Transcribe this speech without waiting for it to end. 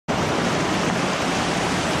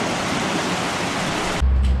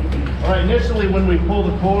Right, initially when we pull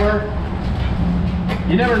the core,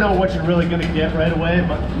 you never know what you're really going to get right away,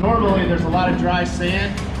 but normally there's a lot of dry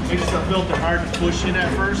sand. It makes the filter hard to push in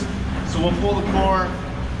at first. So we'll pull the core,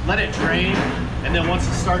 let it drain, and then once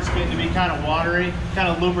it starts getting to be kind of watery, kind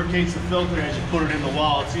of lubricates the filter as you put it in the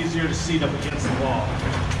wall. It's easier to seat up against the wall.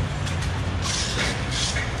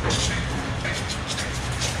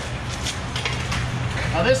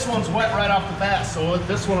 Now this one's wet right off the bat, so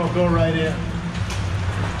this one will go right in.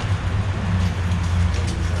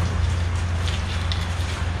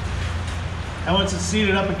 And once it's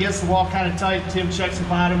seated up against the wall kind of tight, Tim checks the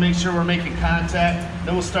bottom, make sure we're making contact.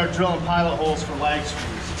 Then we'll start drilling pilot holes for lag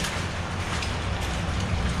screws.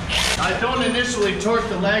 I don't initially torque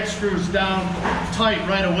the lag screws down tight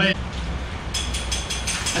right away.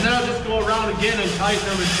 And then I'll just go around again and tighten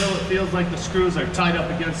them until it feels like the screws are tied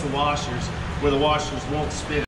up against the washers, where the washers won't spin.